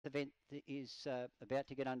event is about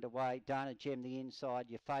to get underway. Dana Gem the inside.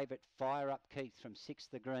 Your favourite Fire Up Keith from 6th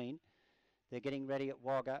the green. They're getting ready at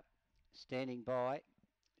Wagga. Standing by.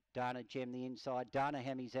 Dana Gem the inside. Dana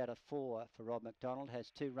Hemmy's out of 4 for Rob McDonald.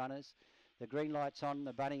 Has 2 runners. The green light's on.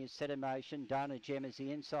 The bunny is set in motion. Dana Gem is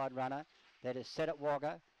the inside runner. That is set at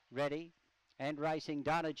Wagga. Ready. And racing.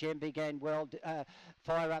 Dana Gem began well.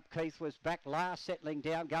 Fire Up Keith was back last, settling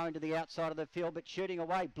down, going to the outside of the field, but shooting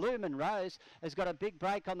away. Bloomin' Rose has got a big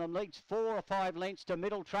break on them. Leads 4 or 5 lengths to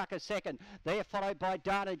Middle Trucker second. They're followed by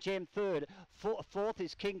Dana Gem third. Fourth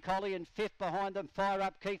is King Collie, and fifth behind them Fire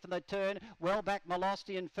Up Keith on the turn. Well back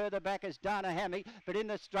Melosty, and further back is Dana Hammy. But in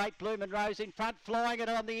the straight, Bloomin' Rose in front, flying it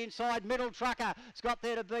on the inside. Middle Trucker has got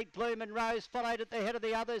there to beat Bloomin' Rose, followed at the head of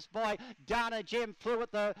the others by Dana Gem. Flew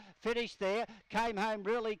at the finish there. Came home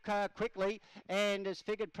really quickly and has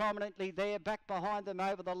figured prominently there. Back behind them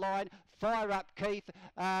over the line, Fire Up Keith.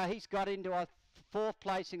 He's got into a 4th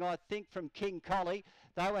placing, I think, from King Collie.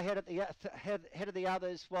 They were head of the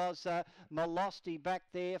others was Melosty back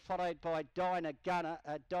there, followed by Dinah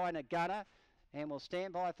Gunner. And we'll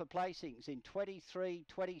stand by for placings in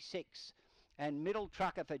 23-26. And Middle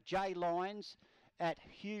Trucker for J Lyons at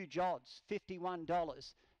huge odds,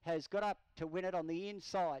 $51. Has got up to win it on the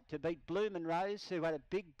inside to beat Bloomin' Rose, who had a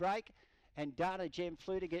big break, and Dana Gem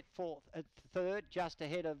flew to get third, just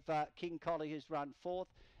ahead of King Collie, who's run 4th,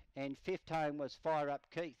 and 5th home was Fire Up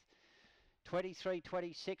Keith.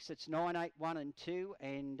 23-26, it's 9, 8, 1 and 2,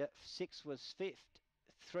 and 6 was 5th.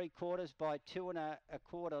 3/4 by 2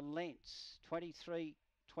 1/4 lengths.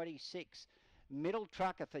 23-26. Middle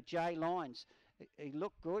Trucker for J Lyons. He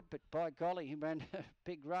looked good, but by golly, he ran a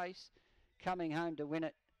big race. Coming home to win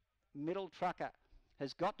it. Middle Trucker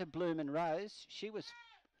has got to Bloomin' Rose. He was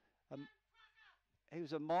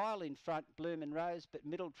a mile in front, Bloomin' Rose, but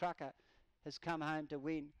Middle Trucker has come home to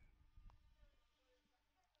win.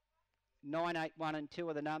 9, 8, 1 and 2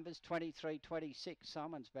 are the numbers. 23-26.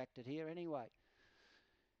 Someone's backed it here anyway.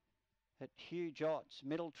 At huge odds.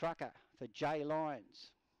 Middle Trucker for J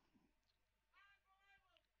Lyons.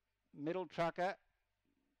 Middle Trucker.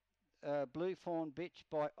 Blue Fawn Bitch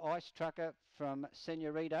by Ice Trucker from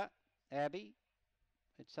Senorita Abbey.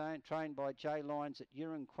 It's trained by J Lyons at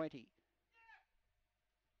Uranquenty.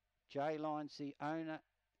 J Lyons, the owner,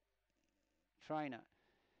 trainer.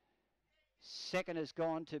 Second has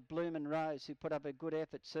gone to Bloomin' Rose, who put up a good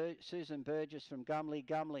effort. Susan Burgess from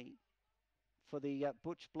Gumley for the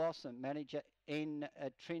Butch Blossom. Manager N.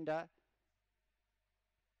 Trinder.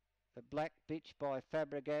 A Black Bitch by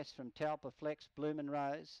Fabregas from Talpa Flex. Bloomin'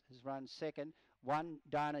 Rose has run second. 1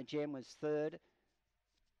 Dana Gem was third.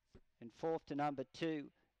 And 4th to number 2,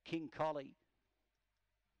 King Collie.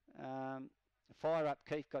 Fire Up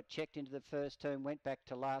Keith got checked into the first turn, went back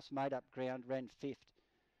to last, made up ground, ran 5th.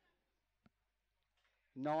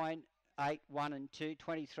 9, 8, 1 and 2,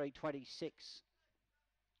 23-26.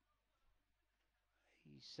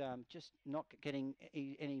 He's just not getting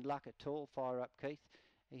any luck at all, Fire Up Keith.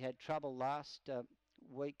 He had trouble last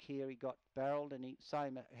week here. He got barreled, and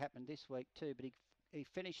same happened this week too. But he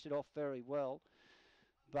finished it off very well.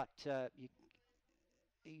 But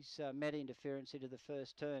he's met interference into the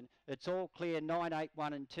first turn. It's all clear. 9, 8,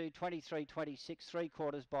 1 and 2. 23-26.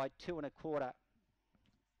 3/4 by 2 1/4.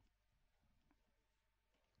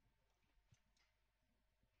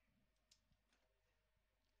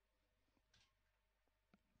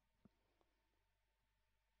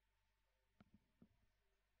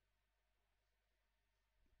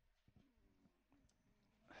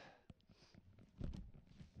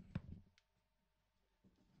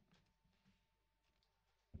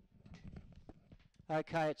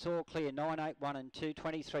 Okay, it's all clear. 9, 8, 1 and 2.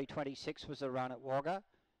 23-26 was the run at Wagga.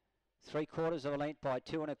 3/4 of a length by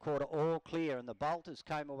 2 1/4. All clear, and the bolters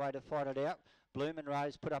came away to fight it out. Bloomin'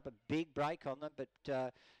 Rose put up a big break on them,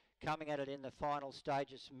 but coming at it in the final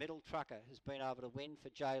stages, Middle Trucker has been able to win for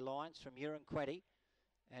J Lyons from Uranquenty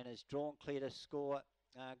and has drawn clear to score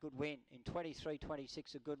a good win. In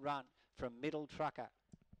 23-26, a good run from Middle Trucker.